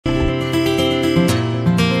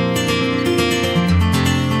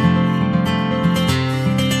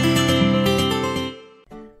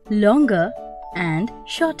longer and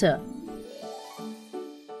shorter.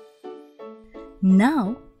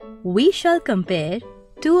 Now, we shall compare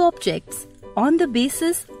two objects on the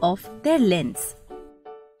basis of their lengths.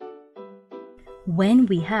 When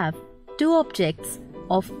we have two objects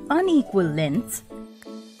of unequal lengths,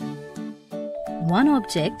 one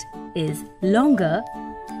object is longer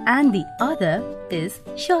and the other is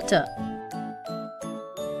shorter.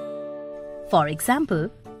 For example,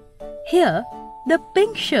 here the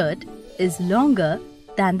pink shirt is longer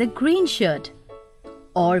than the green shirt,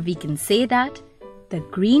 or we can say that the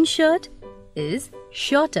green shirt is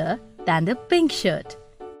shorter than the pink shirt.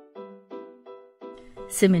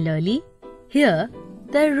 Similarly, here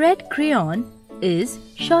the red crayon is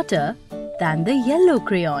shorter than the yellow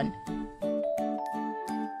crayon.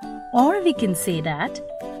 Or we can say that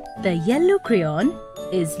the yellow crayon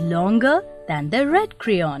is longer than the red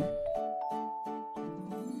crayon.